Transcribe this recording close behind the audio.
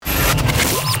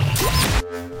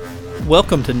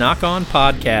Welcome to Nock On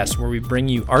Podcast, where we bring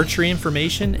you archery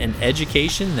information and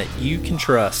education that you can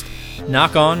trust.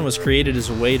 Nock On was created as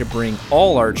a way to bring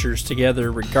all archers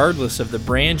together regardless of the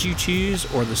brand you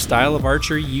choose or the style of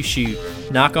archery you shoot.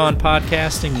 Nock On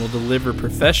Podcasting will deliver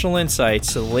professional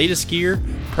insights to the latest gear,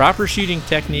 proper shooting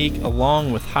technique,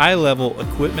 along with high-level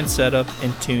equipment setup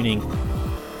and tuning.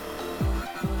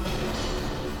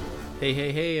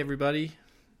 Hey, everybody.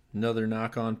 Another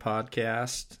Nock On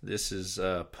Podcast. This is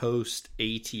a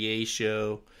post-ATA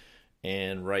show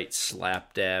and right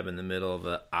slap dab in the middle of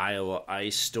an Iowa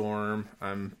ice storm.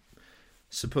 I'm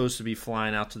supposed to be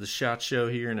flying out to the SHOT Show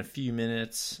here in a few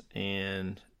minutes,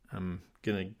 and I'm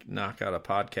going to knock out a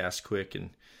podcast quick and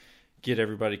get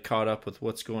everybody caught up with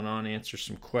what's going on, answer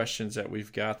some questions that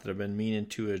we've got that I've been meaning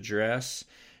to address,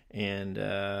 and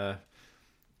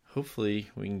hopefully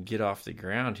we can get off the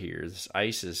ground here. This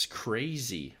ice is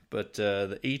crazy, but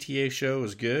the ATA show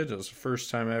was good. It was the first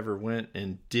time I ever went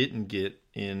and didn't get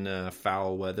in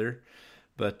foul weather,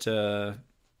 but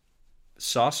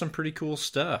saw some pretty cool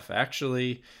stuff.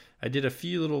 Actually, I did a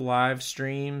few little live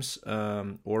streams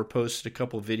or posted a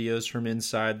couple videos from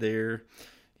inside there.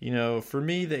 You know, for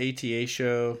me, the ATA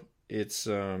show, it's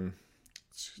a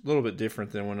little bit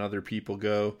different than when other people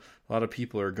go. A lot of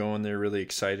people are going there really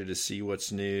excited to see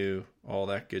what's new, all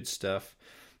that good stuff.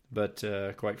 But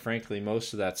quite frankly,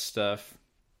 most of that stuff,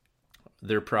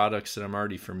 they're products that I'm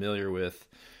already familiar with.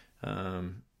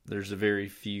 There's a very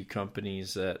few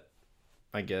companies that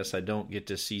I guess I don't get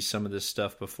to see some of this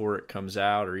stuff before it comes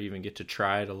out or even get to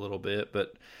try it a little bit.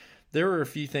 But there were a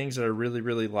few things that I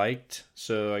really liked,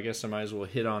 so I guess I might as well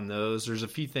hit on those. There's a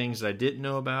few things that I didn't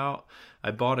know about.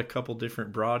 I bought a couple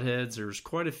different broadheads. There's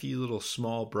quite a few little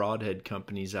small broadhead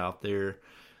companies out there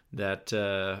that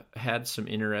had some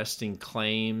interesting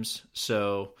claims.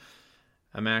 So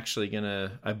I'm actually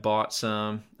I bought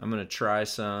some. I'm going to try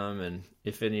some, and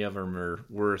if any of them are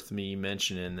worth me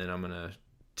mentioning, then I'm going to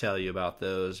tell you about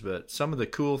those. But some of the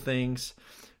cool things,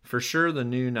 for sure, the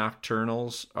new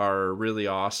Nocturnals are really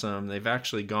awesome. They've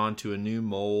actually gone to a new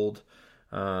mold.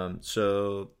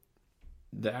 So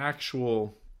the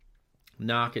actual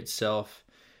Nock itself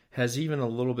has even a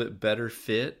little bit better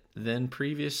fit than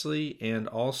previously. And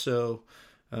also,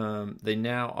 they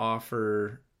now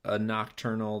offer a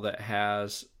Nocturnal that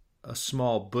has a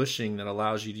small bushing that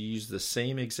allows you to use the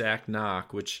same exact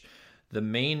Nock, which the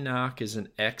main Nock is an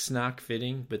X Nock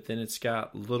fitting, but then it's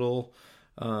got little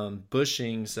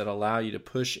bushings that allow you to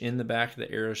push in the back of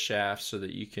the arrow shaft so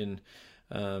that you can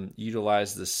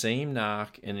utilize the same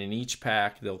Nock, and in each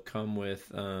pack they'll come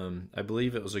with I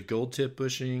believe it was a gold tip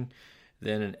bushing,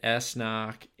 then an S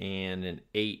Nock, and an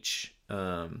H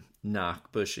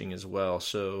Nock bushing as well.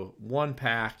 So one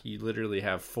pack you literally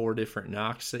have 4 different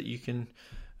Nocks that you can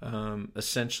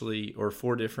essentially, or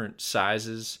 4 different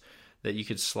sizes that you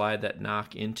could slide that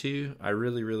Nock into. I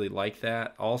really like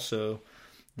that. Also,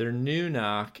 their new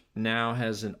Nock now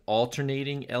has an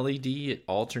alternating LED. It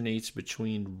alternates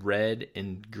between red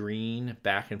and green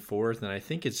back and forth, and I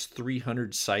think it's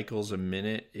 300 cycles a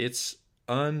minute. It's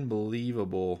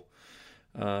unbelievable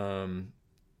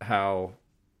how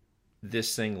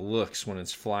this thing looks when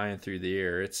it's flying through the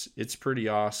air. It's pretty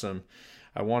awesome.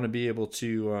 I want to be able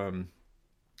to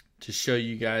show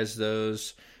you guys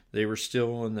those. They were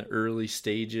still in the early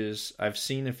stages. I've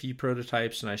seen a few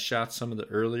prototypes, and I shot some of the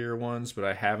earlier ones, but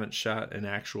I haven't shot an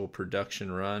actual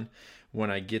production run. When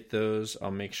I get those,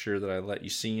 I'll make sure that I let you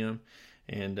see them,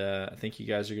 and I think you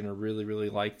guys are going to really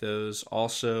like those.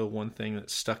 Also, one thing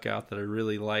that stuck out that I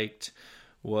really liked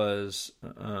was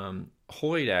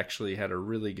Hoyt actually had a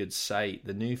really good sight.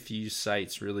 The new Fuse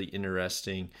sight's really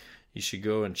interesting. You should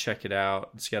go and check it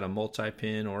out. It's got a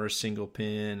multi-pin or a single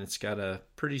pin. It's got a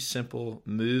pretty simple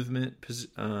movement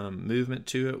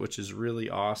to it, which is really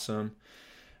awesome.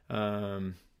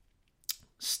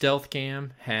 Stealth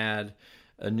Cam had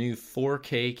a new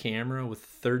 4K camera with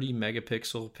 30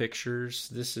 megapixel pictures.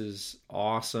 This is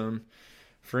awesome.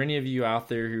 For any of you out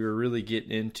there who are really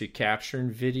getting into capturing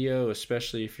video,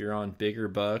 especially if you're on bigger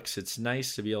bucks, it's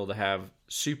nice to be able to have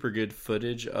super good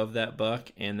footage of that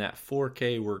buck, and that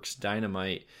 4K works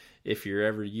dynamite if you're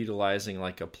ever utilizing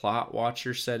like a plot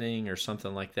watcher setting or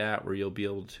something like that, where you'll be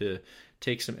able to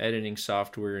take some editing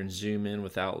software and zoom in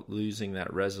without losing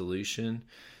that resolution.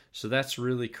 So that's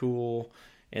really cool.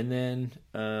 And then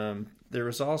there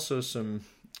was also some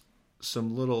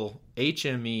little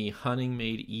HME, Hunting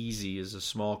Made Easy, is a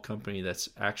small company that's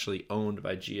actually owned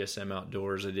by GSM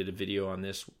Outdoors. I did a video on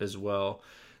this as well.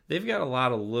 They've got a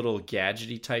lot of little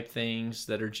gadgety type things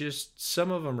that are just,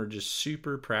 some of them are just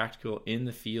super practical in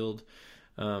the field.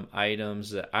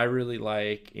 items that I really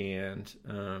like, and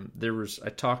I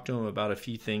talked to him about a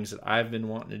few things that I've been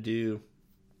wanting to do,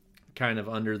 kind of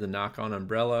under the Nock On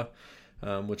umbrella,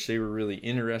 which they were really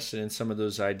interested in some of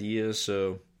those ideas.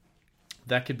 So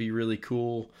that could be really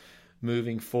cool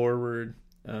moving forward.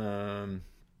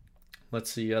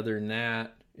 Let's see, other than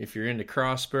that, if you're into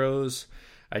crossbows,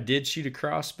 I did shoot a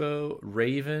crossbow.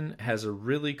 Raven has a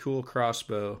really cool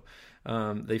crossbow.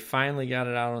 They finally got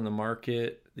it out on the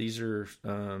market. These are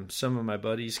some of my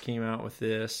buddies came out with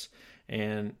this,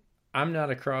 and I'm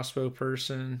not a crossbow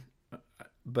person,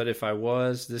 but if I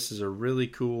was, this is a really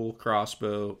cool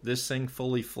crossbow. This thing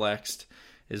fully flexed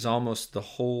is almost the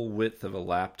whole width of a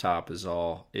laptop is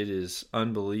all. It is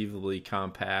unbelievably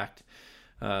compact.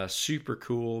 Super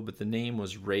cool, but the name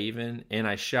was Raven, and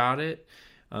I shot it.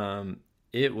 I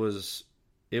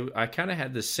kind of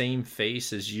had the same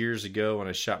face as years ago when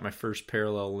I shot my first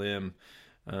parallel limb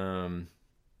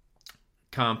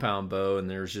compound bow, and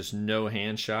there was just no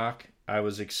hand shock. I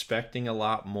was expecting a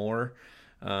lot more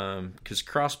because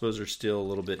crossbows are still a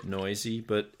little bit noisy,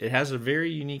 but it has a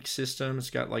very unique system. It's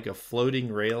got like a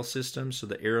floating rail system, so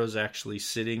the arrow's actually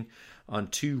sitting on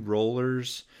two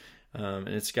rollers, and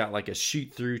it's got like a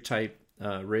shoot-through type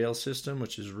rail system,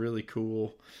 which is really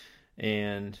cool.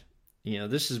 And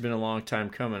this has been a long time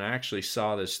coming. I actually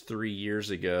saw this 3 years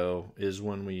ago is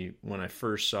when I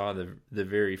first saw the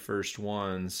very first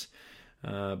ones.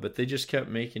 But they just kept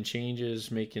making changes,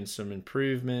 making some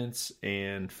improvements,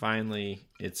 and finally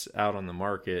it's out on the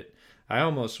market. I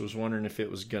almost was wondering if it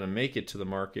was going to make it to the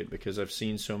market because I've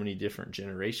seen so many different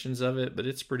generations of it, but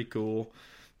it's pretty cool.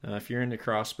 If you're into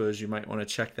crossbows, you might want to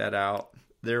check that out.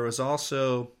 There was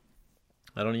also,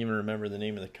 I don't even remember the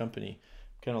name of the company.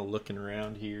 I'm kind of looking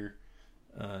around here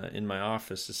in my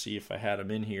office to see if I had them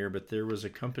in here, but there was a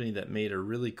company that made a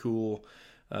really cool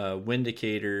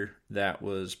Windicator that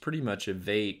was pretty much a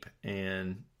vape,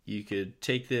 and you could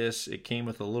take this. It came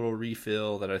with a little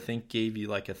refill that I think gave you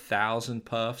like 1,000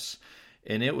 puffs,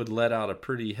 and it would let out a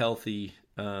pretty healthy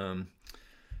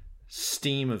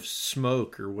steam of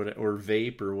smoke or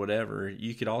vape or whatever.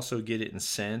 You could also get it in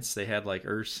scents. They had like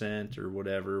earth scent or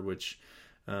whatever, which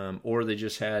or they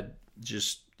just had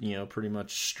pretty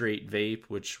much straight vape,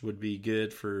 which would be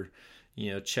good for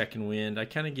checking wind. I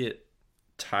kind of get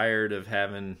tired of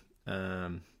having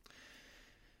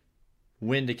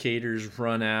Windicators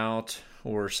run out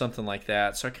or something like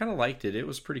that, so I kind of liked it. It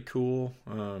was pretty cool.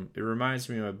 It reminds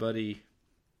me of my buddy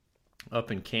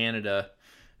up in Canada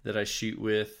that I shoot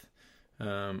with.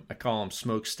 I call him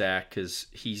Smokestack because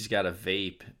he's got a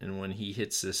vape, and when he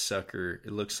hits this sucker,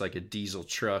 it looks like a diesel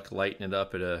truck lighting it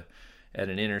up at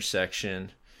an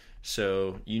intersection.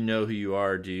 So you know who you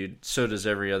are, dude. So does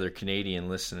every other Canadian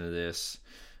listening to this.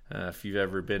 If you've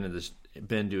ever been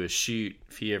to a shoot,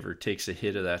 if he ever takes a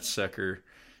hit of that sucker,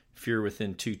 if you're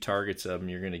within 2 targets of him,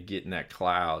 you're going to get in that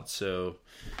cloud. So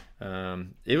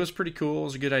it was pretty cool. It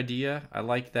was a good idea. I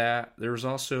like that. There was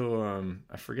also,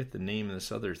 I forget the name of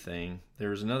this other thing. There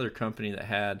was another company that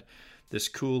had this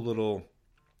cool little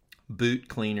boot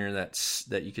cleaner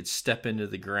that you could step into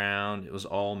the ground. It was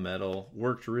all metal.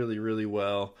 Worked really, really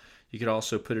well. You could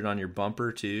also put it on your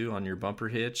bumper too, on your bumper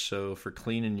hitch. So for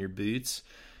cleaning your boots.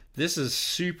 This is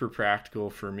super practical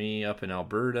for me up in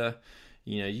Alberta.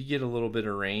 You get a little bit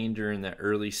of rain during that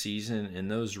early season, and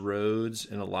those roads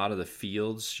and a lot of the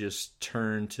fields just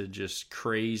turn to just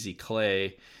crazy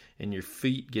clay, and your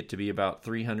feet get to be about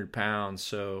 300 pounds.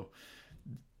 So,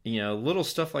 little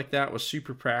stuff like that was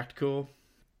super practical.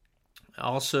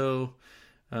 Also,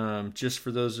 just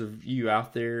for those of you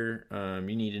out there,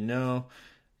 you need to know,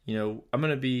 I'm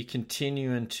going to be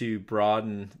continuing to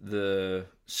broaden the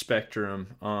spectrum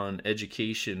on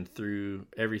education through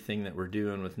everything that we're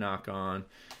doing with Nock On.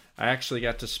 I actually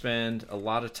got to spend a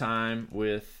lot of time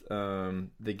with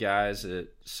the guys at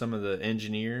some of the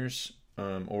engineers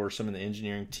or some of the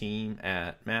engineering team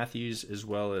at Matthews as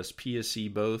well as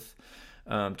PSC both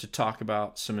to talk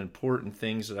about some important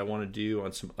things that I want to do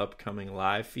on some upcoming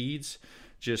live feeds.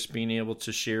 Just being able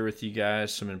to share with you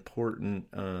guys some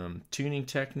important tuning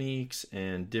techniques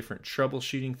and different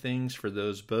troubleshooting things for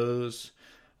those bows.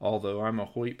 Although I'm a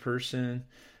Hoyt person,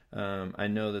 I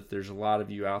know that there's a lot of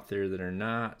you out there that are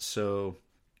not. So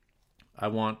I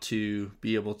want to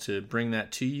be able to bring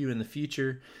that to you in the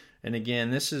future. And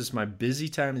again, this is my busy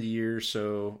time of the year.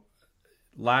 So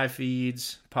live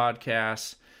feeds,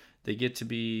 podcasts, they get to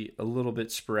be a little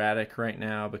bit sporadic right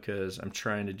now because I'm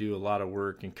trying to do a lot of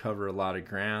work and cover a lot of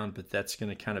ground, but that's going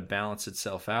to kind of balance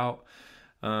itself out.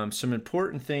 Some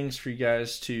important things for you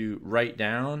guys to write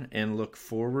down and look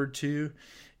forward to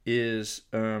is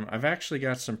I've actually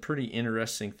got some pretty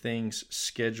interesting things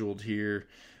scheduled here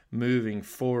moving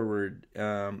forward.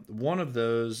 One of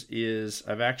those is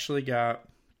I've actually got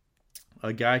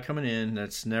a guy coming in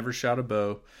that's never shot a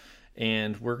bow,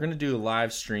 and we're going to do a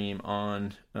live stream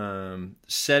on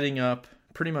setting up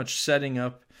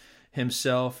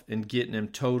himself and getting him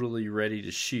totally ready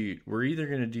to shoot. We're either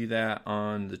going to do that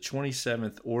on the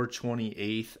 27th or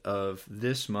 28th of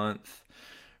this month.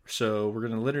 So we're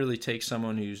going to literally take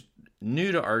someone who's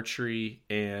new to archery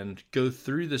and go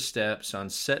through the steps on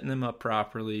setting them up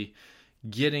properly,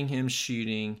 getting him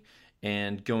shooting,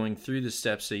 and going through the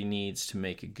steps that he needs to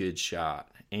make a good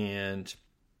shot. And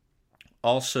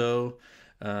also,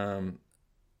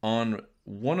 on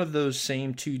one of those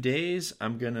same 2 days,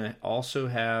 I'm going to also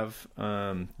have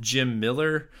Jim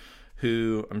Miller,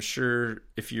 who I'm sure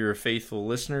if you're a faithful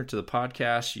listener to the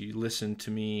podcast, you listen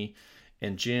to me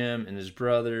and Jim and his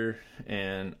brother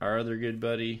and our other good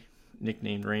buddy,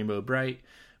 nicknamed Rainbow Bright.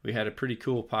 We had a pretty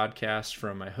cool podcast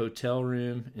from my hotel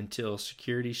room until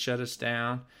security shut us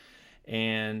down.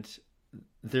 And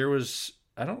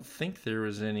I don't think there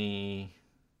was any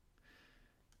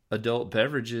adult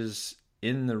beverages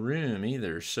in the room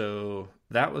either. So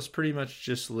that was pretty much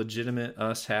just legitimate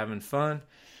us having fun,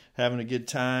 having a good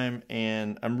time.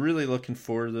 And I'm really looking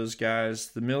forward to those guys.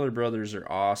 The Miller brothers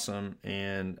are awesome,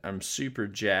 and I'm super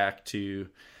jacked to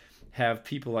have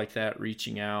people like that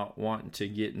reaching out, wanting to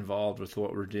get involved with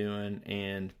what we're doing.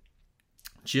 And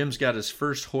Jim's got his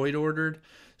first Hoyt ordered.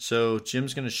 So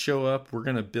Jim's going to show up. We're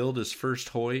going to build his first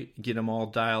Hoyt, get him all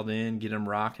dialed in, get him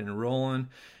rocking and rolling.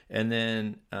 And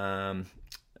then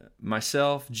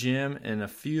myself, Jim, and a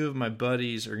few of my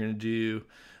buddies are going to do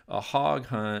a hog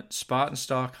hunt, spot and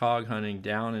stalk hog hunting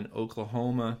down in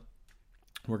Oklahoma.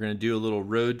 We're going to do a little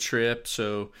road trip,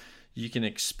 so you can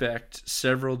expect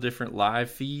several different live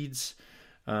feeds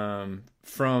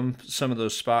from some of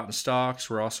those spot and stalks.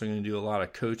 We're also going to do a lot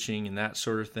of coaching and that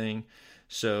sort of thing.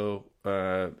 So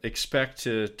expect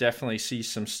to definitely see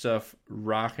some stuff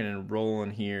rocking and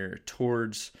rolling here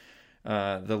towards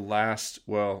the last,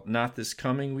 well, not this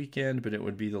coming weekend, but it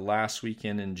would be the last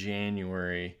weekend in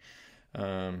January.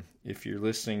 If you're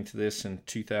listening to this in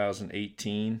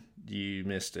 2018, you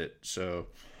missed it. So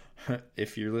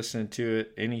if you're listening to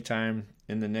it anytime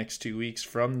in the next 2 weeks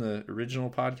from the original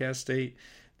podcast date,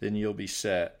 then you'll be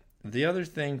set. The other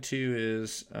thing too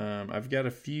is I've got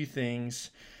a few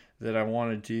things that I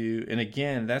want to do. And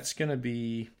again, that's going to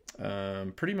be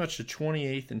pretty much the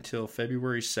 28th until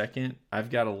February 2nd. I've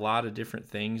got a lot of different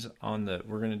things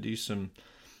we're going to do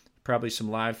probably some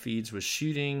live feeds with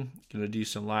shooting, going to do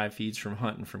some live feeds from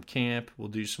hunting from camp. We'll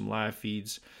do some live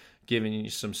feeds giving you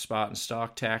some spot and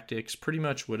stalk tactics, pretty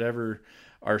much whatever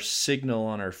our signal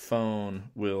on our phone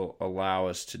will allow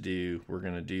us to do. We're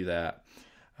going to do that.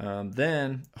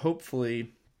 Then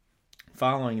hopefully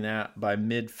following that, by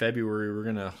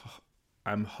mid-February,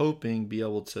 I'm hoping, be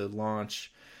able to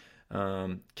launch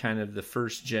kind of the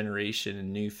first generation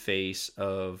and new face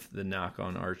of the Nock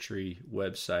On Archery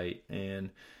website.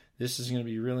 And this is going to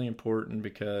be really important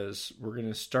because we're going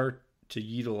to start to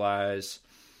utilize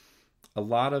a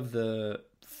lot of the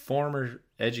former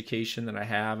education that I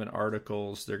have in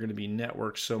articles. They're going to be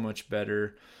networked so much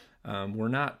better. We're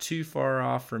not too far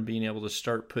off from being able to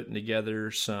start putting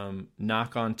together some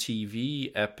Nock On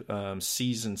TV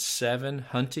season 7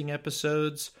 hunting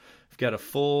episodes. We've got a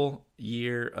full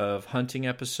year of hunting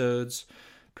episodes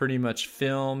pretty much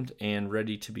filmed and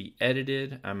ready to be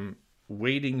edited. I'm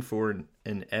waiting for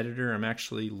an editor. I'm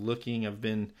actually looking. I've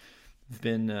been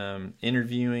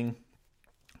interviewing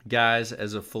guys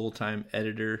as a full-time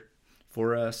editor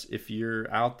for us. If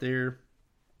you're out there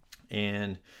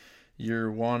and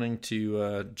you're wanting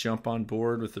to jump on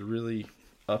board with a really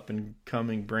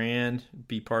up-and-coming brand,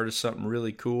 be part of something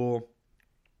really cool,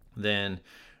 then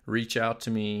reach out to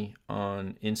me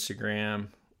on Instagram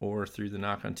or through the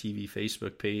Nock On TV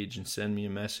Facebook page and send me a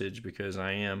message, because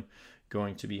I am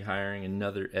going to be hiring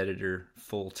another editor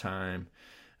full-time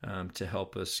to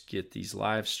help us get these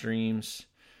live streams,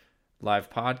 live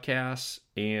podcasts,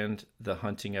 and the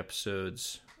hunting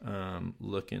episodes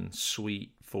looking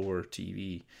sweet for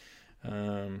TV.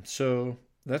 So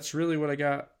that's really what I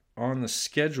got on the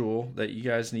schedule that you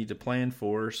guys need to plan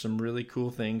for. Some really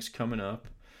cool things coming up.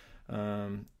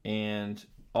 And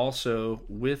also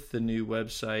with the new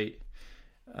website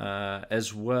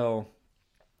as well,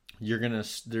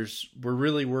 we're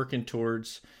really working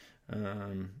towards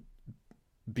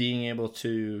being able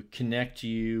to connect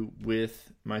you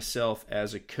with myself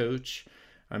as a coach.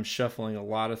 I'm shuffling a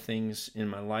lot of things in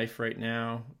my life right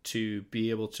now to be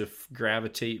able to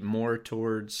gravitate more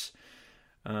towards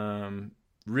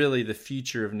really the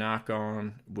future of Nock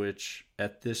On, which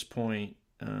at this point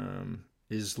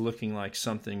is looking like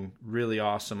something really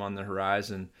awesome on the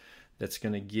horizon that's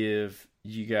going to give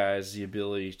you guys the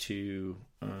ability to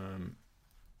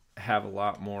have a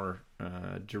lot more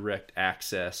direct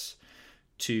access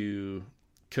to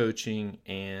coaching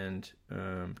and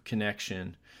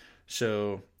connection.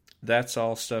 So that's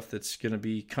all stuff that's going to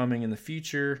be coming in the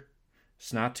future.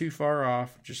 It's not too far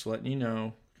off, just letting you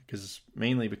know,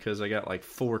 mainly because I got like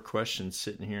 4 questions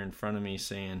sitting here in front of me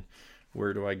saying,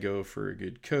 where do I go for a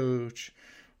good coach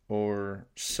or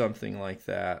something like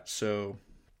that. So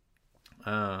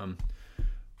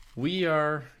we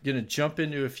are going to jump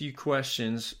into a few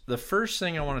questions. The first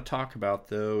thing I want to talk about,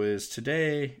 though, is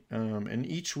today, and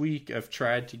each week I've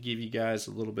tried to give you guys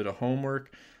a little bit of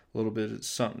homework, a little bit of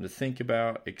something to think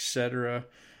about, etc.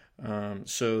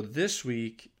 So this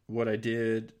week, what I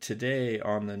did today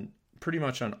pretty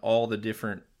much on all the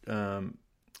different,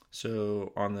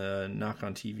 so on the Nock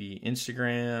On TV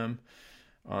Instagram,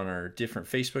 on our different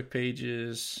Facebook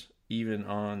pages, even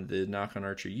on the Nock On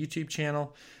Archery YouTube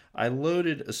channel, I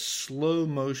loaded a slow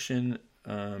motion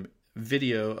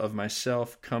video of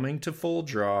myself coming to full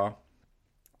draw,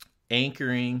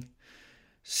 anchoring,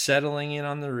 settling in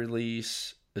on the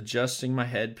release, adjusting my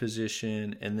head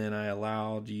position, and then I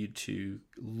allowed you to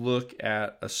look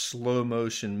at a slow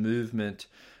motion movement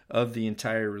of the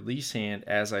entire release hand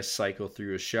as I cycle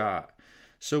through a shot.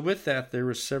 So with that, there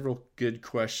were several good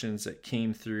questions that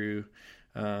came through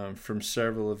from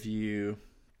several of you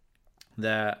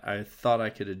that I thought I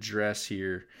could address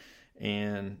here.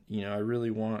 And, I really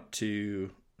want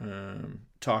to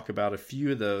talk about a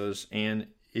few of those. And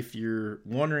if you're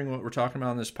wondering what we're talking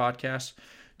about on this podcast,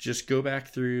 just go back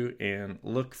through and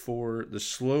look for the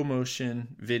slow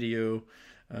motion video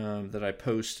that I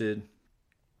posted.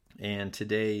 And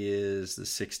today is the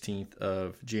 16th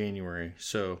of January.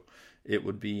 So it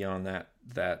would be on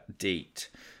that date.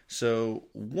 So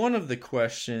one of the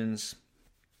questions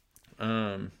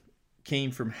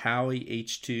came from Howie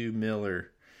H2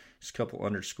 Miller. There's a couple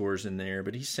underscores in there,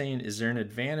 but he's saying, is there an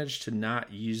advantage to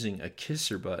not using a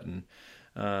kisser button?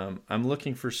 I'm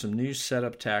looking for some new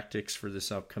setup tactics for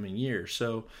this upcoming year.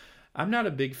 So I'm not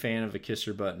a big fan of a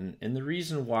kisser button, and the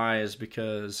reason why is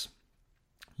because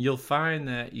you'll find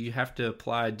that you have to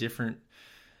apply different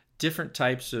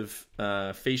types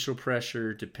of facial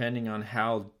pressure depending on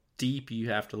how deep you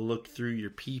have to look through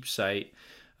your peep sight.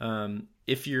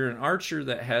 If you're an archer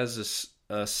that has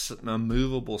a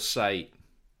movable sight,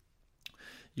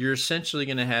 you're essentially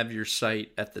going to have your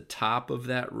sight at the top of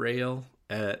that rail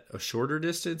at a shorter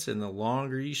distance, and the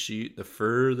longer you shoot, the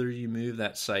further you move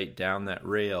that sight down that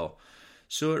rail.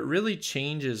 So it really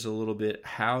changes a little bit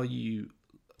how your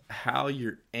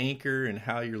anchor and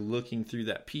how you're looking through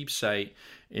that peep sight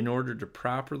in order to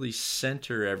properly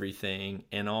center everything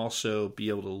and also be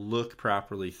able to look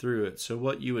properly through it. So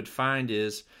what you would find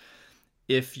is,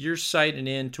 if you're sighting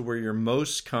in to where you're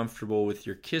most comfortable with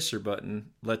your kisser button,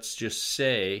 let's just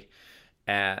say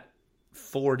at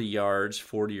 40 or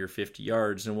 50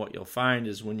 yards, then what you'll find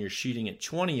is when you're shooting at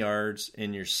 20 yards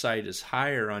and your sight is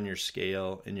higher on your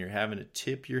scale and you're having to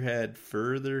tip your head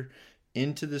further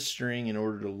into the string in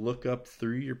order to look up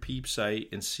through your peep sight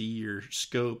and see your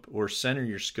scope or center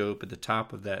your scope at the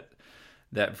top of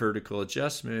that vertical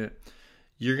adjustment,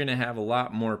 you're going to have a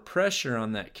lot more pressure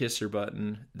on that kisser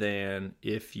button than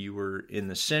if you were in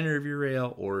the center of your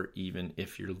rail or even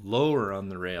if you're lower on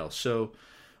the rail. So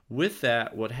with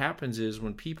that, what happens is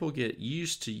when people get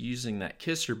used to using that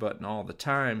kisser button all the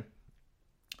time,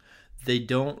 they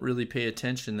don't really pay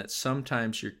attention that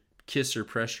sometimes your kisser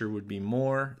pressure would be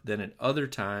more than at other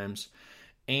times.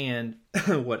 And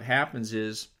what happens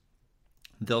is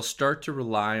they'll start to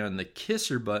rely on the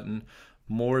kisser button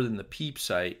more than the peep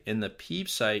sight, and the peep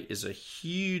sight is a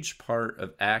huge part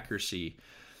of accuracy.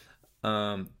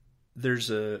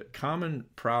 There's a common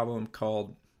problem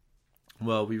called,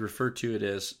 we refer to it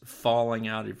as falling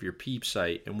out of your peep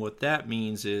sight, and what that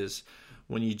means is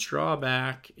when you draw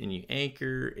back and you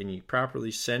anchor and you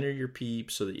properly center your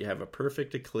peep so that you have a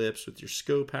perfect eclipse with your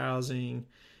scope housing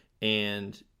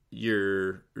and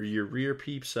your rear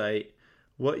peep sight,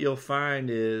 what you'll find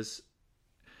is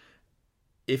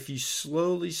if you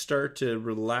slowly start to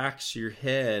relax your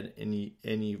head and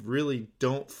you really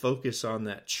don't focus on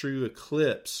that true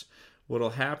eclipse,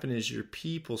 what'll happen is your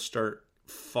peep will start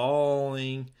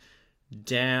falling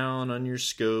down on your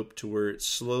scope to where it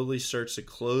slowly starts to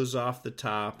close off the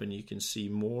top and you can see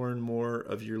more and more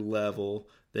of your level.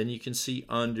 Then you can see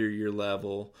under your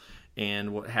level.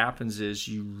 And what happens is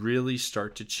you really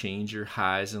start to change your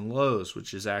highs and lows,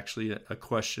 which is actually a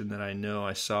question that I know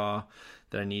I saw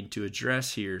that I need to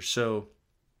address here. So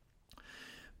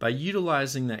by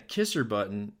utilizing that kisser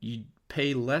button, you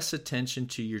pay less attention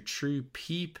to your true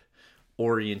peep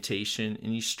orientation,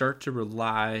 and you start to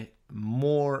rely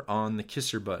more on the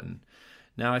kisser button.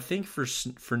 Now, I think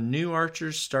for new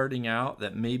archers starting out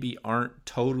that maybe aren't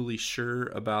totally sure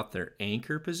about their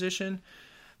anchor position,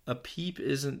 a peep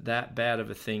isn't that bad of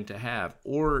a thing to have.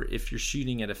 Or if you're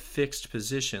shooting at a fixed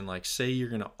position, like say you're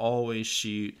going to always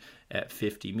shoot at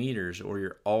 50 meters, or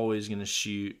you're always going to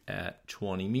shoot at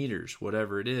 20 meters,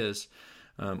 whatever it is,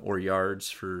 or yards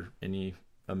for any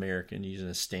American using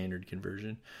a standard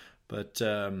conversion. But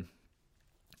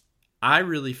I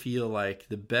really feel like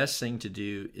the best thing to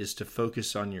do is to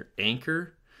focus on your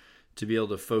anchor, to be able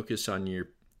to focus on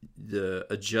the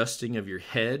adjusting of your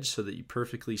head so that you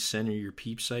perfectly center your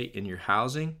peep sight in your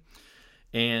housing,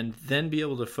 and then be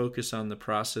able to focus on the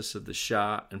process of the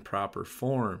shot and proper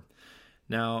form.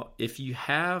 Now, if you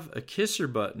have a kisser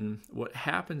button, what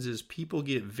happens is people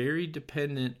get very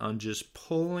dependent on just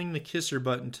pulling the kisser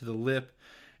button to the lip,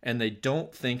 and they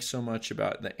don't think so much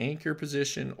about the anchor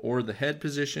position or the head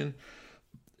position.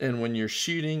 And when you're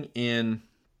shooting in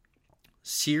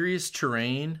serious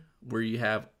terrain where you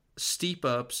have steep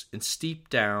ups and steep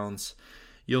downs,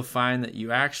 you'll find that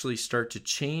you actually start to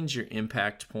change your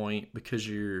impact point, because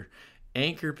your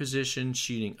anchor position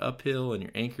shooting uphill and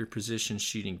your anchor position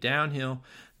shooting downhill,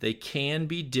 they can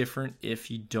be different if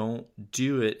you don't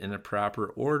do it in a proper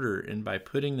order. And by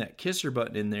putting that kisser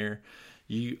button in there,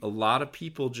 a lot of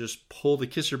people just pull the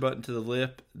kisser button to the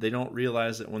lip. They don't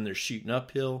realize that when they're shooting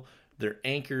uphill, their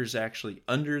anchor is actually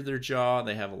under their jaw.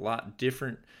 They have a lot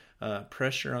different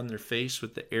pressure on their face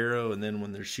with the arrow, and then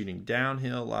when they're shooting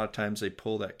downhill, a lot of times they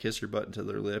pull that kisser button to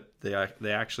their lip.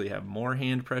 They actually have more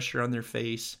hand pressure on their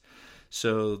face.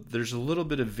 So there's a little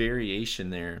bit of variation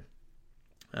there.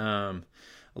 A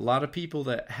lot of people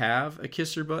that have a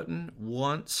kisser button,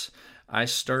 once I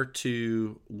start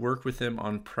to work with them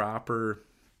on proper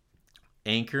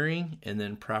anchoring and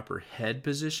then proper head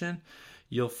position,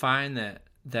 you'll find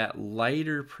that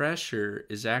lighter pressure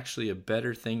is actually a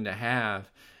better thing to have.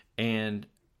 And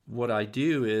what I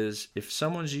do is, if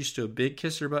someone's used to a big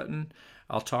kisser button,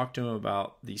 I'll talk to them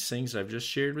about these things I've just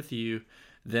shared with you.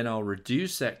 Then I'll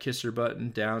reduce that kisser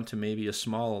button down to maybe a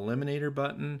small eliminator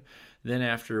button. Then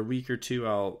after a week or two,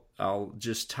 I'll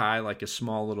just tie like a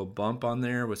small little bump on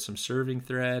there with some serving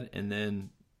thread, and then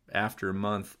after a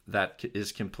month, that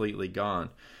is completely gone.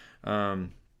 I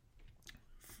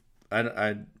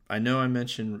know I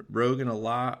mentioned Rogan a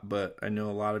lot, but I know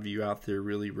a lot of you out there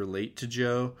really relate to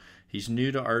Joe. He's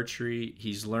new to archery.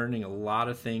 He's learning a lot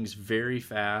of things very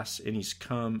fast, and he's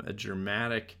come a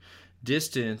dramatic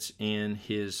distance in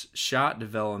his shot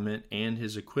development and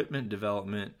his equipment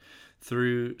development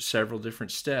through several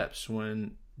different steps.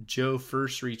 When Joe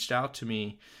first reached out to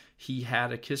me, he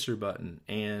had a kisser button,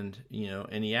 and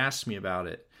he asked me about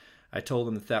it. I told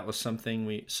him that was something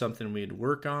we'd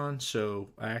work on, so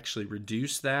I actually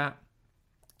reduced that.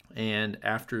 And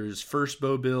after his first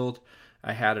bow build,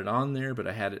 I had it on there, but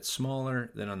I had it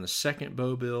smaller. Then on the second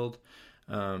bow build,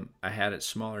 I had it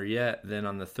smaller yet. Then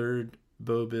on the third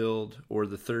bow build, or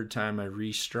the third time I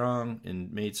restrung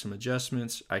and made some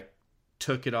adjustments, I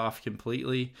took it off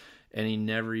completely, and he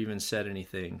never even said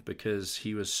anything, because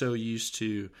he was so used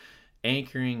to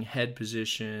anchoring, head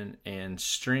position, and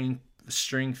string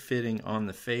fitting on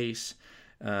the face.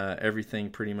 Everything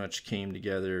pretty much came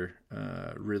together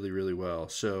really, really well.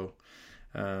 So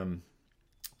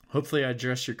hopefully I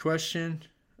addressed your question.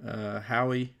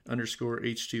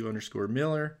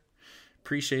 Howie_H2_Miller.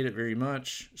 Appreciate it very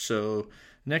much. So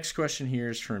next question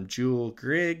here is from Jewel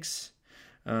Griggs.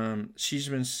 She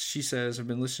says, I've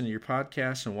been listening to your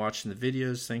podcast and watching the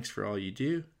videos. Thanks for all you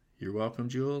do. You're welcome,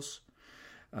 Jules.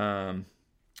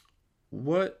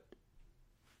 What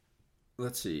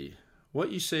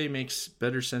you say makes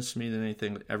better sense to me than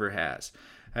anything ever has.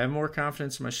 I have more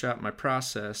confidence in my shot and my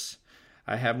process.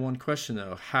 I have one question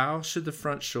though. How should the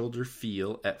front shoulder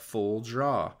feel at full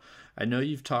draw? I know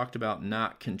you've talked about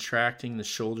not contracting the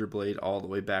shoulder blade all the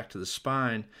way back to the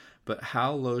spine, but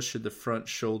how low should the front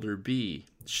shoulder be?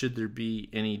 Should there be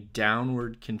any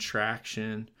downward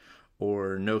contraction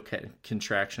or no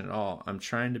contraction at all? I'm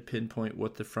trying to pinpoint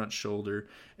what the front shoulder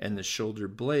and the shoulder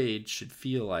blade should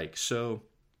feel like. So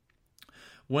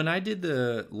when I did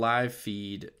the live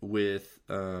feed with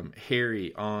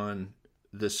Harry on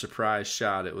the surprise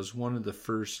shot, it was one of the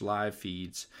first live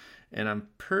feeds, and I'm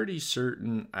pretty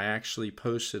certain I actually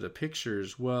posted a picture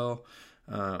as well.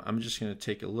 I'm just going to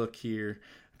take a look here.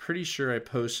 Pretty sure I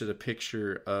posted a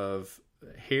picture of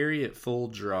Harry at full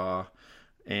draw,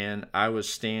 and I was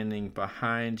standing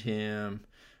behind him,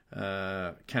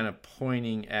 kind of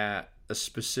pointing at a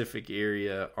specific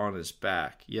area on his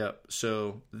back. Yep.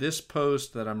 So this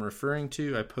post that I'm referring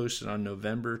to, I posted on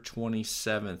November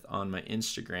 27th on my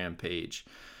Instagram page.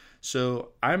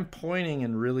 So I'm pointing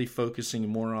and really focusing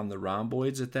more on the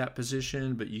rhomboids at that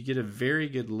position, but you get a very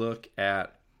good look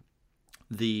at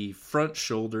the front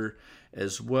shoulder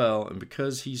as well. And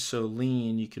because he's so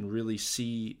lean, you can really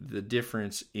see the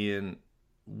difference in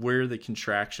where the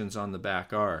contractions on the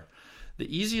back are.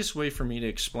 The easiest way for me to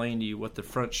explain to you what the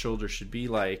front shoulder should be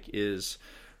like is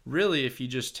really if you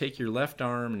just take your left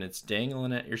arm and it's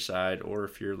dangling at your side, or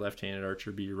if you're a left-handed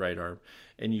archer, be your right arm,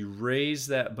 and you raise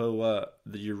that bow up,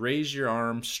 you raise your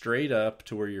arm straight up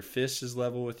to where your fist is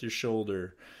level with your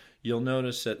shoulder, you'll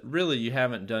notice that really you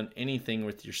haven't done anything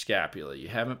with your scapula. You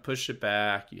haven't pushed it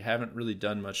back. You haven't really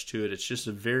done much to it. It's just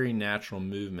a very natural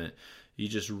movement. You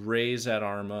just raise that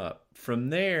arm up.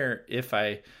 From there, if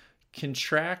I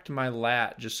contract my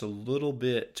lat just a little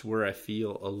bit to where I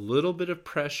feel a little bit of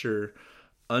pressure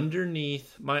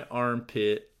underneath my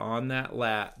armpit on that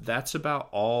lat, that's about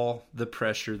all the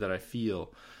pressure that I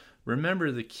feel.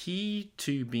 Remember, the key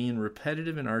to being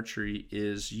repetitive in archery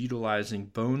is utilizing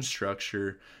bone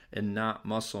structure and not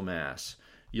muscle mass.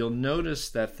 You'll notice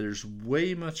that there's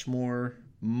way much more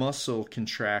muscle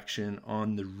contraction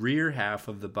on the rear half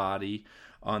of the body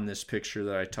on this picture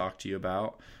that I talked to you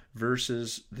about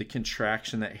versus the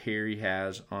contraction that Harry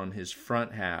has on his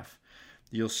front half.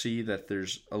 You'll see that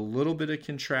there's a little bit of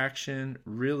contraction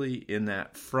really in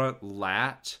that front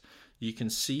lat. You can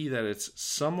see that it's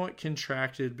somewhat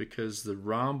contracted because the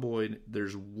rhomboid,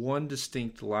 there's one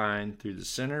distinct line through the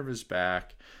center of his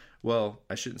back. Well,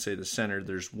 I shouldn't say the center.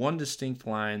 There's one distinct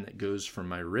line that goes from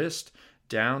my wrist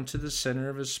down to the center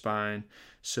of his spine.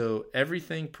 So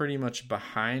everything pretty much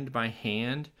behind my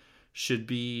hand should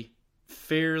be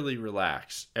fairly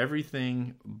relaxed.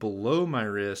 Everything below my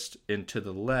wrist and to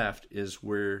the left is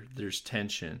where there's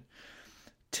tension.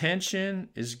 Tension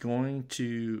is going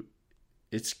to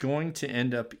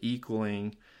end up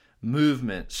equaling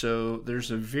movement. So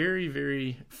there's a very,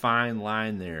 very fine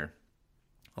line there.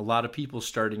 A lot of people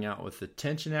starting out with the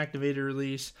tension activated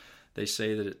release, they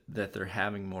say that they're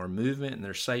having more movement in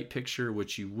their sight picture,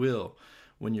 which you will.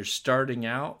 When you're starting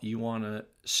out, you want to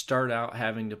start out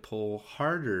having to pull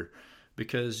harder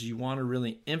because you want to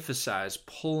really emphasize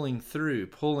pulling through.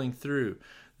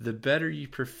 The better you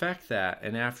perfect that,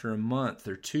 and after a month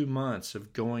or 2 months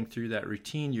of going through that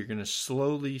routine, you're going to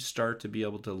slowly start to be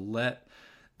able to let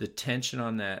the tension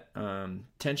on that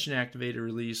tension activated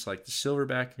release, like the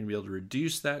silverback, you're going to be able to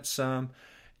reduce that some.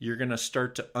 You're going to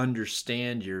start to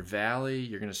understand your valley.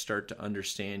 You're going to start to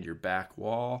understand your back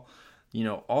wall. You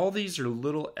know, all these are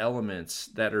little elements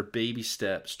that are baby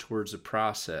steps towards a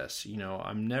process. You know,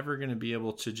 I'm never going to be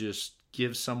able to just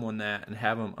give someone that and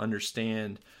have them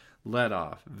understand let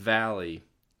off, valley,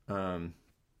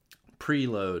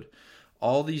 preload,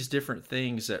 all these different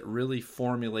things that really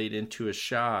formulate into a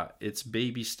shot. It's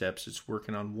baby steps. It's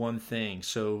working on one thing.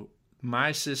 So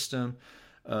my system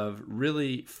of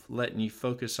really letting you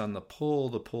focus on the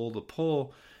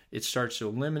pull, it starts to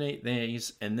eliminate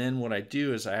things. And then what I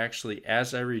do is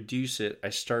as I reduce it, I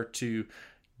start to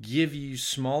give you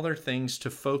smaller things to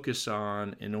focus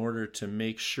on in order to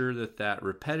make sure that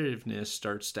repetitiveness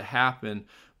starts to happen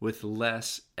with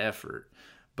less effort.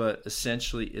 But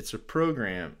essentially, it's a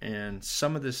program, and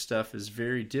some of this stuff is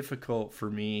very difficult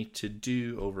for me to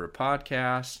do over a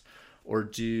podcast or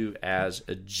do as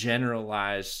a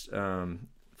generalized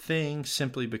thing,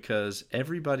 simply because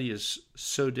everybody is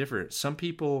so different. Some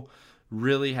people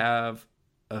really have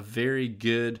a very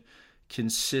good,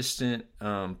 consistent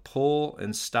pull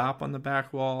and stop on the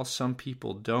back wall. Some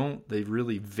people don't. They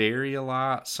really vary a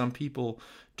lot. Some people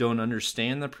don't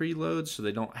understand the preload, so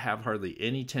they don't have hardly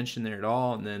any tension there at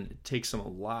all, and then it takes them a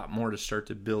lot more to start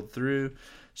to build through.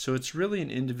 So it's really an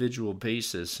individual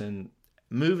basis. And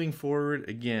moving forward,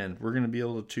 again, we're going to be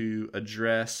able to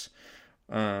address,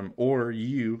 or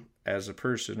you as a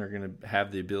person are going to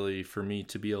have the ability for me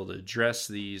to be able to address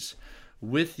these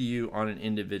with you on an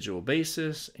individual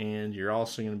basis. And you're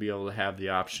also going to be able to have the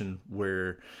option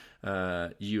where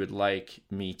you would like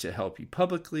me to help you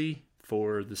publicly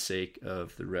for the sake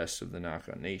of the rest of the Nock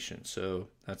On Nation. So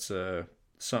that's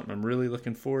something I'm really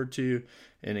looking forward to.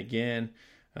 And again,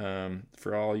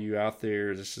 for all you out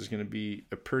there, this is going to be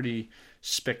a pretty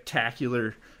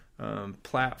spectacular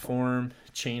platform,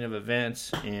 chain of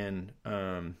events, and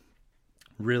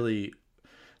really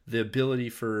the ability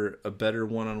for a better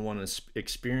one-on-one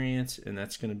experience. And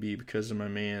that's going to be because of my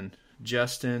man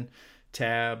Justin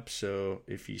Tab. So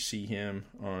if you see him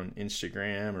on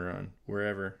Instagram or on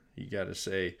wherever, you got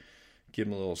to give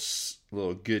him a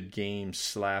little good game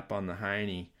slap on the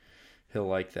hiney. he'll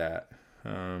like that.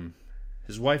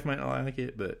 His wife might not like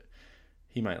it, but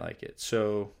he might like it.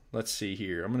 So let's see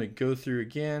here. I'm going to go through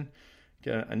again.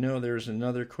 I know there's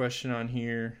another question on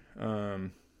here.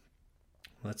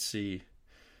 Let's see.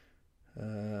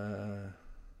 We're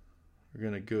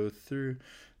going to go through.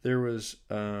 There was,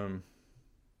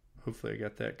 hopefully I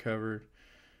got that covered.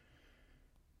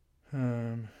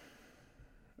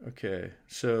 Okay,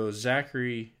 so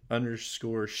Zachary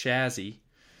 _Shazzy.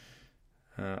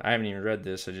 I haven't even read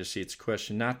this. I just see it's a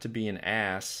question. Not to be an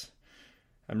ass,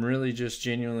 I'm really just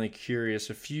genuinely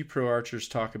curious. A few pro archers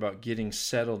talk about getting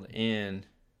settled in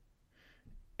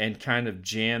and kind of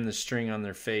jam the string on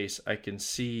their face. I can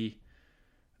see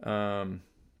the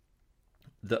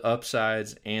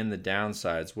upsides and the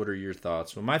downsides. What are your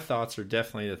thoughts? Well, my thoughts are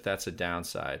definitely that that's a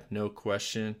downside, no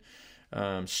question.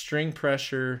 String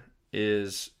pressure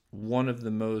is one of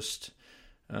the most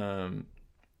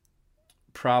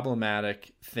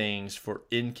problematic things for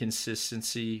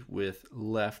inconsistency with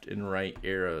left and right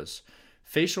arrows.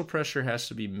 Facial pressure has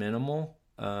to be minimal,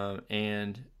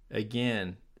 and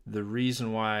again, the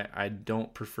reason why I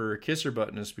don't prefer a kisser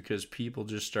button is because people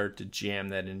just start to jam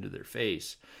that into their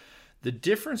face. The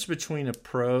difference between a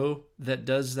pro that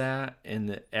does that and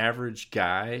the average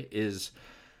guy is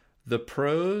the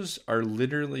pros are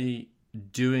literally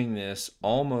doing this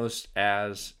almost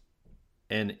as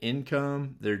an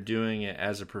income. They're doing it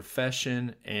as a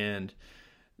profession, and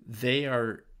they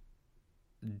are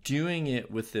doing it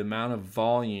with the amount of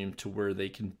volume to where they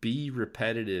can be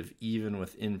repetitive even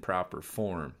with improper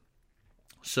form.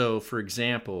 So, for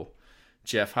example,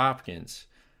 Jeff Hopkins.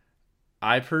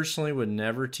 I personally would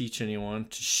never teach anyone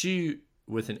to shoot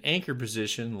with an anchor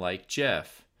position like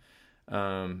Jeff.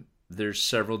 There's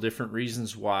several different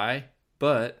reasons why,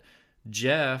 but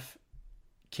Jeff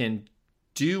can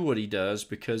do what he does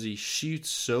because he shoots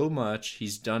so much,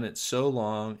 he's done it so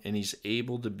long, and he's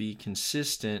able to be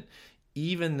consistent,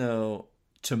 even though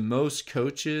to most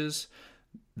coaches,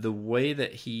 the way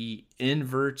that he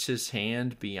inverts his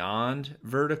hand beyond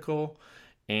vertical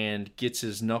and gets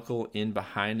his knuckle in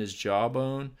behind his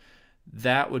jawbone,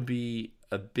 that would be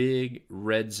a big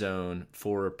red zone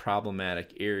for a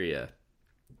problematic area.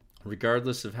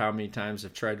 Regardless of how many times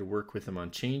I've tried to work with him on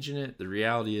changing it, the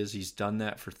reality is he's done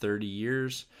that for 30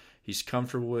 years. He's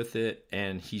comfortable with it,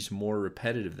 and he's more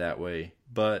repetitive that way.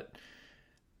 But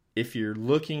if you're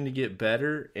looking to get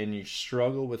better and you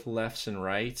struggle with lefts and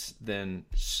rights, then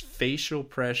facial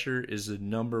pressure is the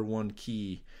number one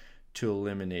key to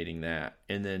eliminating that.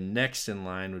 And then next in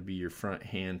line would be your front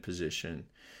hand position.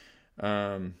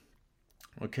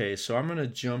 Okay, so I'm going to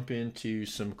jump into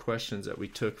some questions that we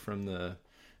took from the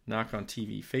Nock On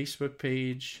TV Facebook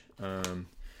page,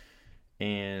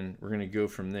 and we're going to go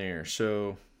from there.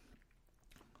 So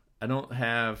I don't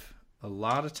have a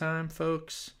lot of time,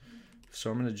 folks,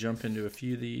 so I'm going to jump into a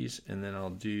few of these, and then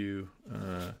I'll do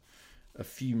a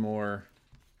few more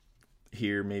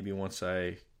here maybe once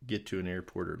I get to an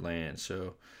airport or land.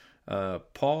 So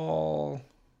Paul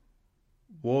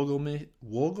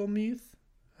Wogelmuth?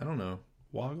 I don't know.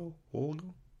 Woggle?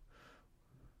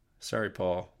 Sorry,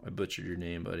 Paul. I butchered your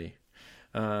name, buddy.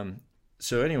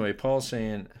 So anyway, Paul's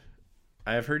saying,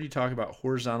 I have heard you talk about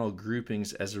horizontal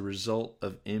groupings as a result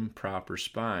of improper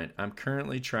spine. I'm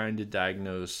currently trying to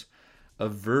diagnose a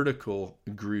vertical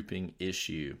grouping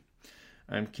issue.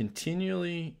 I'm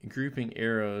continually grouping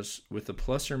arrows with a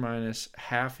plus or minus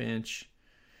 ½ inch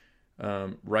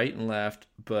right and left,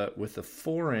 but with a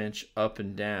 4-inch up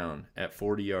and down at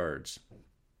 40 yards.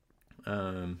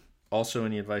 Also,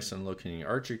 any advice on locating an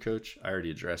archery coach? I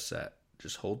already addressed that.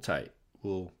 Just hold tight.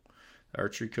 The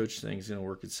archery coach thing is going to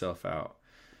work itself out.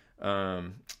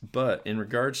 But in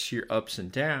regards to your ups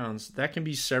and downs, that can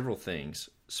be several things.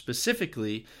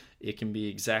 Specifically, it can be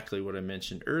exactly what I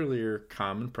mentioned earlier,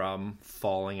 common problem,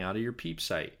 falling out of your peep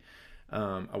sight.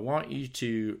 I want you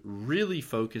to really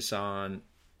focus on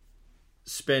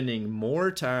spending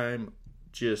more time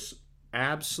just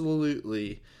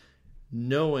absolutely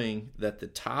knowing that the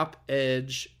top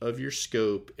edge of your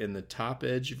scope and the top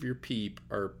edge of your peep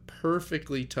are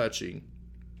perfectly touching.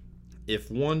 If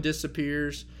one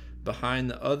disappears behind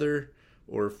the other,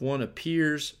 or if one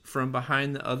appears from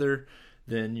behind the other,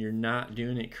 then you're not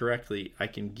doing it correctly. I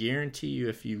can guarantee you,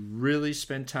 if you really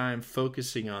spend time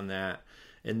focusing on that,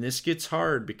 and this gets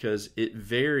hard because it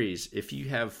varies. If you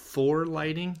have fore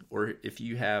lighting, or if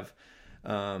you have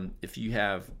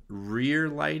rear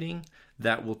lighting,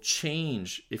 that will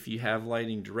change. If you have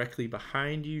lighting directly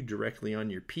behind you, directly on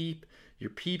your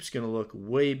peep's going to look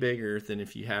way bigger than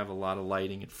if you have a lot of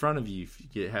lighting in front of you.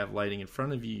 If you have lighting in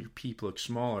front of you, your peep looks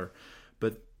smaller.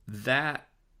 But that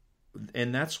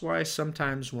and that's why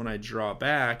sometimes when I draw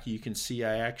back, you can see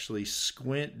I actually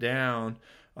squint down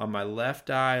on my left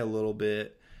eye a little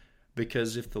bit,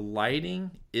 because if the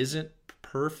lighting isn't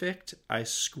perfect, I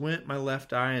squint my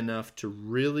left eye enough to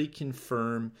really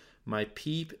confirm my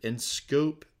peep and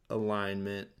scope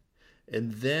alignment,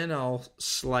 and then I'll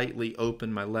slightly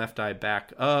open my left eye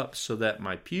back up so that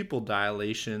my pupil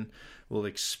dilation will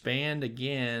expand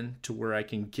again to where I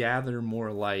can gather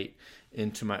more light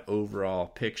into my overall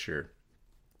picture.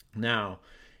 Now,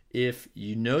 if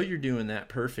you know you're doing that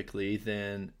perfectly,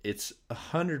 then it's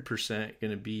 100%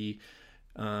 going to be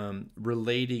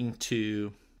relating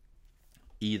to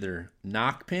either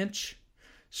knock pinch.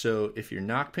 So if your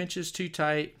knock pinch is too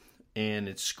tight and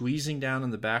it's squeezing down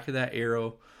on the back of that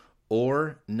arrow,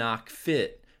 or knock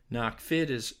fit. Knock fit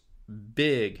is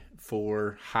big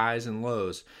for highs and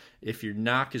lows. If your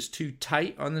knock is too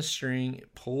tight on the string,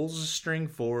 it pulls the string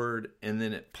forward and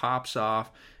then it pops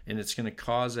off, and it's going to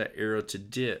cause that arrow to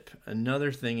dip.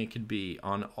 Another thing it could be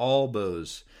on all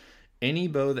bows, any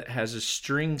bow that has a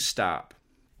string stop,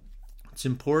 it's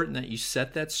important that you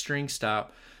set that string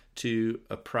stop to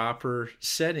a proper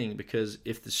setting, because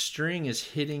if the string is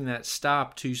hitting that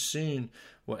stop too soon,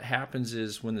 what happens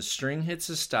is when the string hits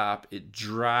a stop, it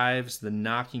drives the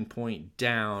knocking point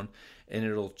down, and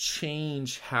it'll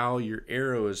change how your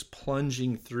arrow is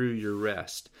plunging through your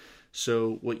rest.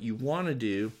 So what you want to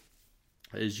do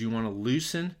is you want to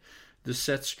loosen the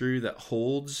set screw that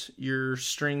holds your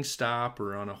string stop,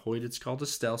 or on a Hoyt it's called a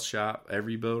stealth shot.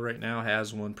 Every bow right now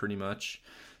has one pretty much.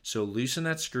 So loosen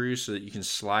that screw so that you can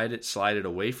slide it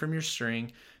away from your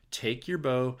string. Take your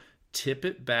bow, tip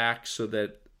it back so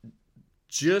that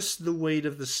just the weight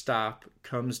of the stop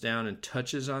comes down and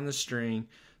touches on the string.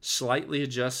 Slightly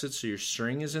adjust it so your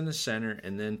string is in the center,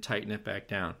 and then tighten it back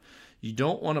down. You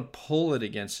don't want to pull it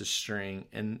against the string,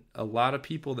 and a lot of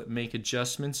people that make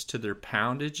adjustments to their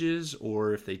poundages,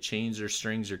 or if they change their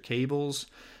strings or cables,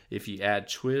 if you add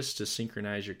twists to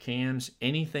synchronize your cams,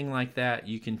 anything like that,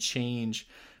 you can change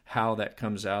how that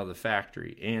comes out of the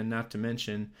factory. And not to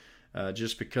mention,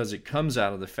 just because it comes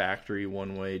out of the factory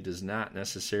one way does not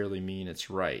necessarily mean it's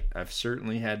right. I've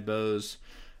certainly had bows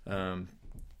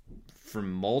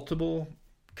from multiple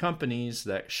companies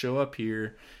that show up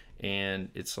here, and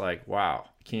it's like, wow,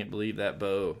 can't believe that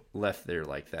bow left there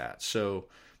like that. So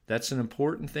that's an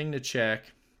important thing to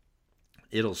check.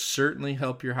 It'll certainly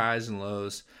help your highs and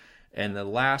lows. And the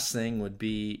last thing would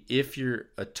be, if you're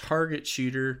a target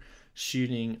shooter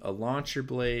shooting a launcher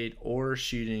blade or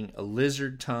shooting a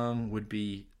lizard tongue, would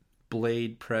be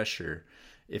blade pressure.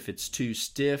 If it's too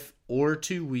stiff or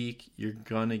too weak, you're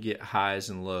gonna get highs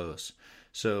and lows.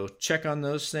 So check on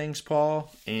those things,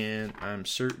 Paul, and I'm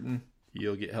certain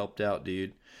you'll get helped out,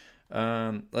 dude.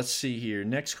 Let's see here.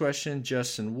 Next question.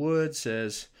 Justin Wood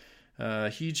says,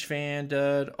 huge fan,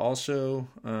 Dud. Also,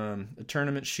 a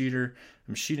tournament shooter.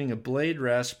 I'm shooting a blade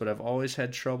rest, but I've always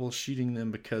had trouble shooting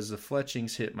them because the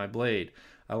fletchings hit my blade.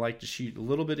 I like to shoot a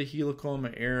little bit of helical on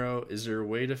my arrow. Is there a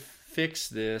way to fix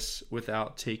this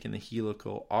without taking the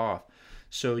helical off?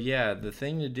 So yeah, the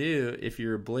thing to do if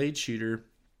you're a blade shooter,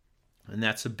 and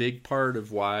that's a big part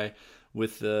of why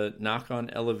with the Nock On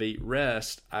Elevate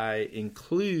rest, I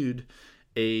include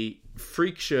a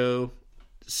freak show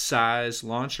size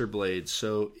launcher blade.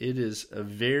 So it is a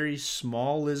very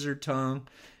small lizard tongue.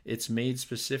 It's made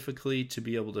specifically to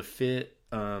be able to fit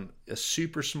a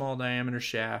super small diameter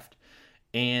shaft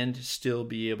and still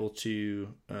be able to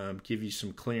give you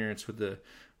some clearance with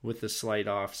the slight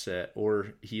offset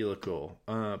or helical.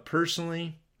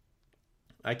 Personally,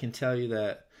 I can tell you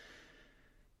that,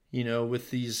 you know, with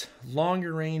these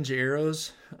longer range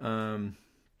arrows,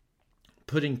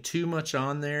 putting too much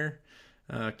on there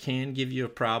can give you a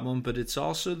problem, but it's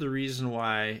also the reason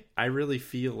why I really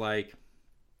feel like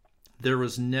there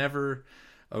was never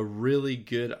a really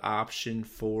good option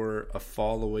for a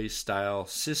fall away style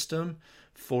system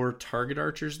for target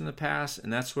archers in the past.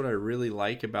 And that's what I really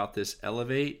like about this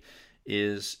Elevate,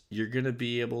 is you're going to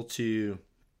be able to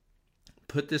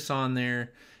put this on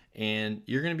there, and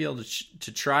you're going to be able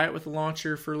to try it with the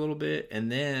launcher for a little bit.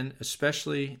 And then,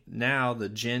 especially now, the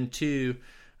Gen 2,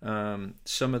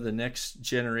 some of the next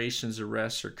generations of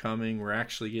rests are coming. We're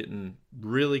actually getting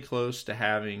really close to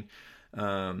having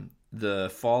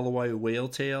the fall away whale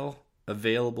tail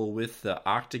available with the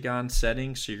octagon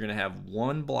setting. So you're going to have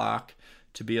one block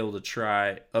to be able to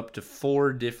try up to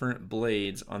 4 different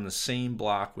blades on the same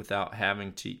block without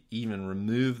having to even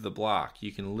remove the block.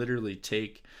 You can literally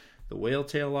take the whale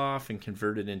tail off and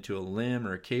convert it into a limb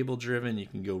or a cable driven. You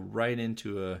can go right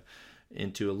into a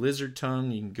lizard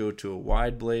tongue. You can go to a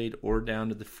wide blade or down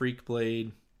to the freak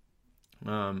blade.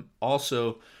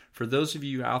 Also, for those of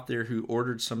you out there who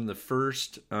ordered some of the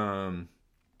first, the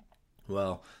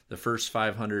first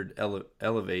 500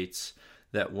 elevates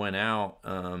that went out,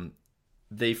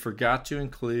 they forgot to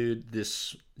include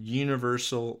this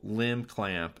universal limb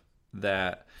clamp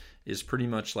that is pretty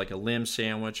much like a limb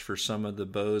sandwich for some of the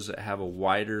bows that have a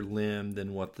wider limb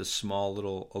than what the small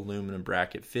little aluminum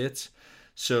bracket fits.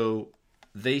 So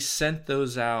they sent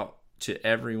those out to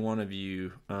every one of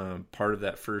you, part of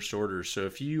that first order. So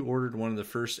if you ordered one of the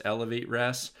first Elevate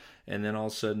rests, and then all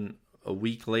of a sudden a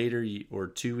week later or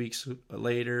 2 weeks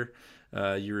later,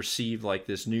 you received like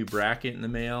this new bracket in the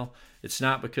mail, it's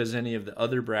not because any of the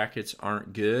other brackets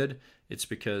aren't good. It's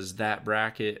because that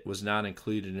bracket was not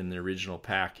included in the original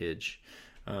package.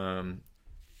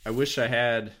 I wish I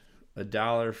had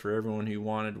 $1 for everyone who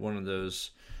wanted one of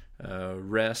those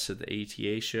rests at the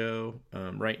ATA show.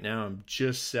 Right now I'm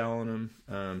just selling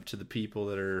them to the people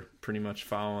that are pretty much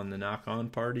following the Nock On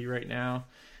party right now.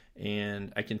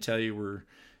 And I can tell you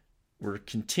we're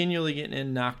continually getting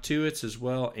in Noctuits as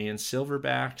well and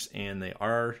Silverbacks, and they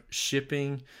are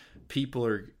shipping. People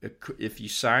are, if you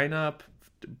sign up,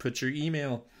 put your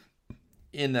email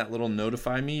in that little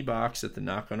notify me box at the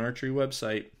Nock On Archery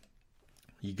website.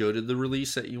 You go to the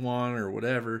release that you want or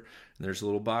whatever, and there's a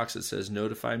little box that says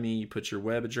notify me. You put your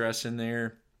web address in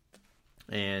there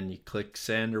and you click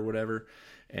send or whatever,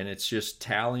 and it's just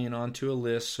tallying onto a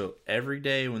list. So every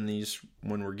day when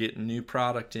we're getting new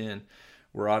product in,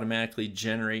 we're automatically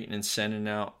generating and sending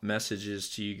out messages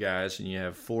to you guys, and you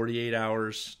have 48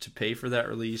 hours to pay for that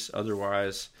release.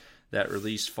 Otherwise, that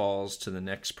release falls to the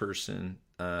next person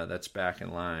that's back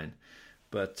in line.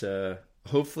 But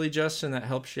hopefully, Justin, that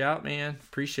helps you out, man.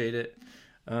 Appreciate it.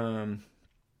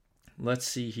 Let's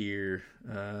see here.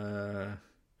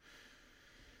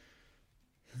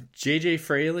 JJ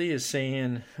Fraley is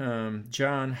saying,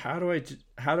 John, how do I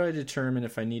determine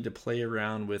if I need to play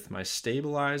around with my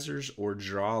stabilizers or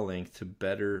draw length to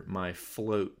better my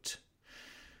float?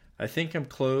 I think I'm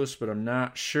close, but I'm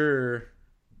not sure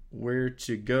where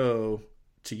to go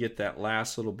to get that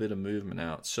last little bit of movement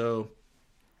out. So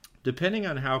depending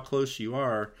on how close you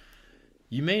are,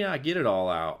 you may not get it all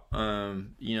out.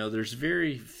 There's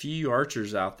very few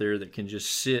archers out there that can just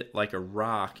sit like a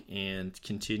rock and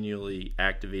continually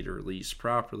activate a release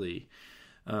properly.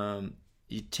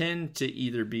 You tend to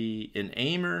either be an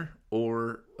aimer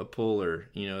or a puller.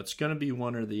 It's going to be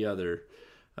one or the other.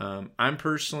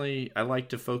 I like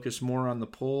to focus more on the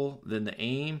pull than the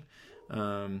aim.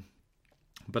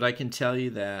 But I can tell you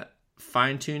that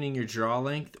fine-tuning your draw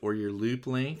length or your loop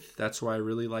length, that's why I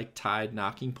really like tied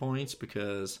nocking points,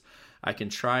 because I can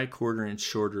try a 1/4 inch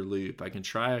shorter loop. I can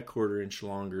try a 1/4 inch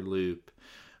longer loop.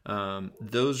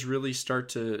 Those really start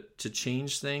to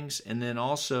change things. And then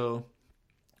also,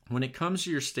 when it comes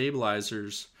to your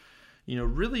stabilizers,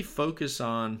 really focus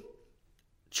on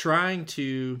trying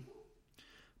to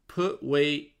put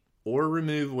weight or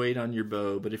remove weight on your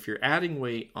bow. But if you're adding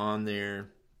weight on there,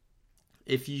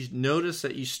 if you notice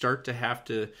that you start to have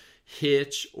to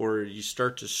hitch or you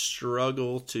start to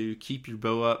struggle to keep your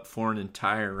bow up for an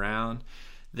entire round,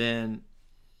 then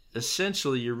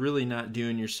essentially you're really not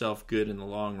doing yourself good in the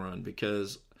long run.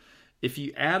 Because if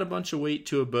you add a bunch of weight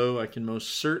to a bow, I can most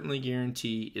certainly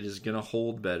guarantee it is going to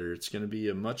hold better. It's going to be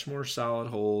a much more solid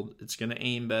hold. It's going to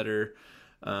aim better.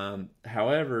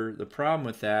 However, the problem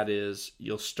with that is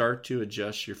you'll start to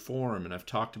adjust your form, and I've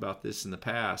talked about this in the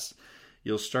past.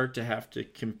 You'll start to have to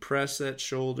compress that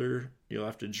shoulder. You'll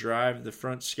have to drive the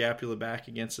front scapula back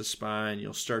against the spine.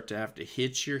 You'll start to have to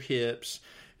hitch your hips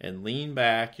and lean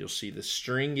back. You'll see the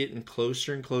string getting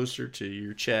closer and closer to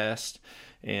your chest.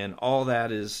 And all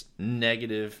that is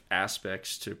negative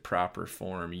aspects to proper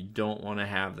form. You don't want to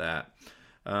have that.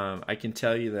 I can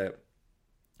tell you that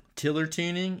tiller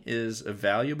tuning is a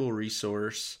valuable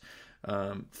resource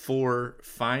for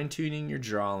fine-tuning your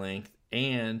draw length,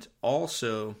 and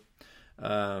also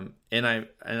and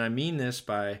I mean this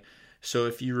by, so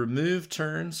if you remove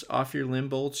turns off your limb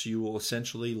bolts, you will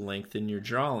essentially lengthen your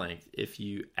draw length. If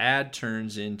you add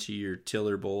turns into your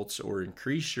tiller bolts or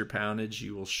increase your poundage,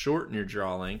 you will shorten your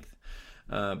draw length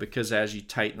because as you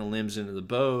tighten the limbs into the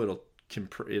bow,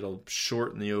 it'll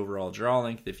shorten the overall draw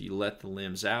length. If you let the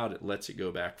limbs out, it lets it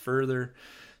go back further.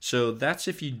 So that's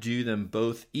if you do them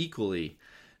both equally.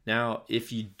 Now,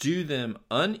 if you do them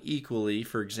unequally,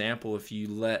 for example, if you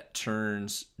let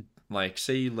turns, like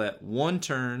say you let one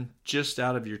turn just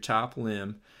out of your top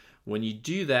limb, when you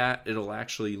do that, it'll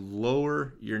actually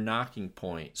lower your nocking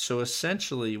point. So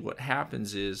essentially what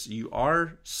happens is you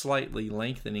are slightly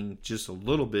lengthening just a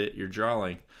little bit your draw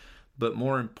length, but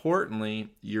more importantly,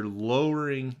 you're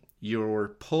lowering your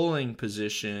pulling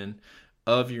position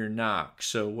of your nock.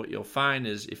 So what you'll find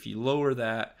is if you lower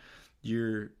that,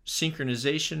 your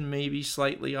synchronization may be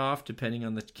slightly off depending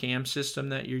on the cam system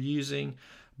that you're using,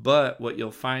 but what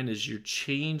you'll find is you're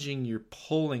changing your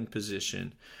pulling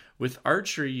position. With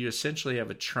archery, you essentially have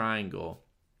a triangle.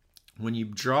 When you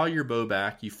draw your bow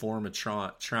back, you form a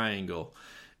triangle.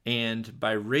 And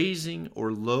by raising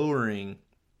or lowering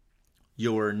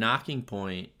your nocking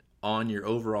point on your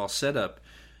overall setup,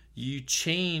 you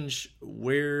change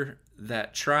where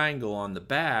that triangle on the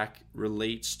back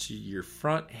relates to your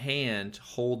front hand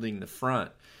holding the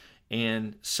front.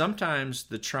 And sometimes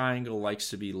the triangle likes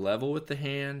to be level with the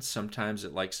hand, sometimes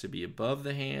it likes to be above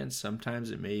the hand,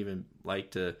 sometimes it may even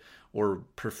like to or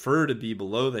prefer to be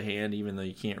below the hand, even though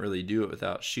you can't really do it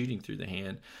without shooting through the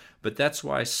hand. But that's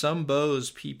why some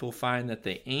bows, people find that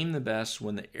they aim the best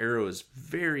when the arrow is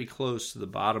very close to the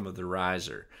bottom of the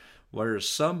riser. Whereas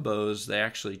some bows, they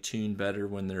actually tune better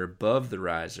when they're above the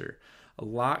riser. A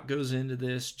lot goes into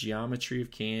this: geometry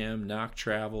of cam, nock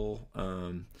travel,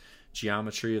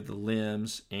 geometry of the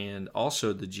limbs, and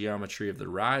also the geometry of the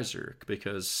riser,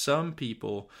 because some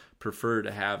people prefer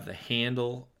to have the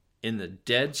handle in the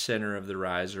dead center of the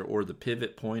riser, or the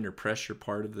pivot point or pressure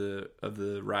part of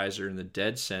the riser in the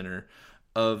dead center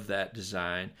of that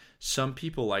design. Some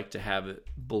people like to have it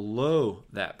below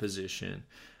that position.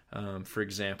 For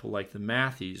example, like the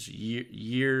Mathews,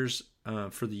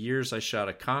 for the years I shot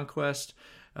a Conquest,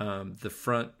 the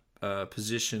front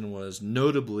position was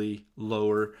notably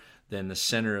lower than the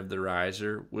center of the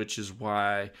riser, which is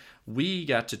why we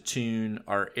got to tune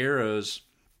our arrows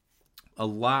a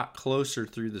lot closer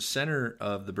through the center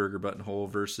of the Berger buttonhole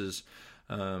versus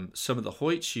some of the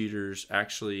Hoyt shooters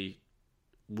actually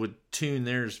would tune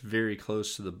theirs very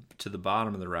close to the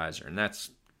bottom of the riser, and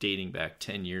that's dating back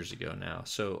 10 years ago now.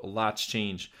 So a lot's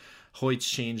changed. Hoyt's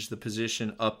changed the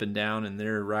position up and down in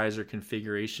their riser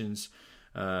configurations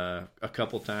a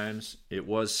couple times. It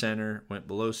was center, went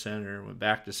below center, went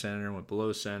back to center, went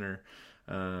below center,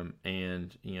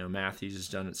 and Mathews has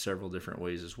done it several different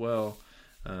ways as well.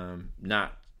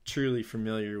 Not truly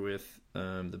familiar with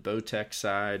the Bowtech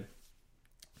side.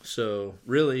 So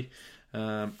really,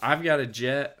 I've got a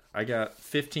jet. I got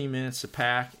 15 minutes to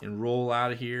pack and roll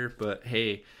out of here. But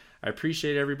hey, I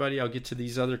appreciate everybody. I'll get to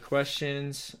these other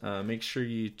questions. Make sure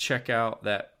you check out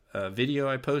that video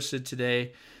I posted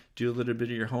today. Do a little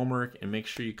bit of your homework and make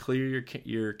sure you clear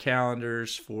your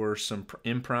calendars for some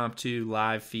impromptu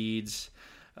live feeds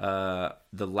the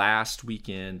last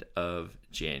weekend of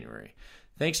January.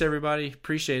 Thanks, everybody.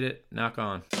 Appreciate it. Nock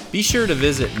on. Be sure to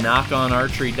visit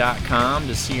nockonarchery.com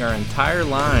to see our entire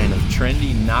line of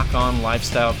trendy nock-on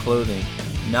lifestyle clothing.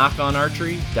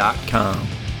 nockonarchery.com.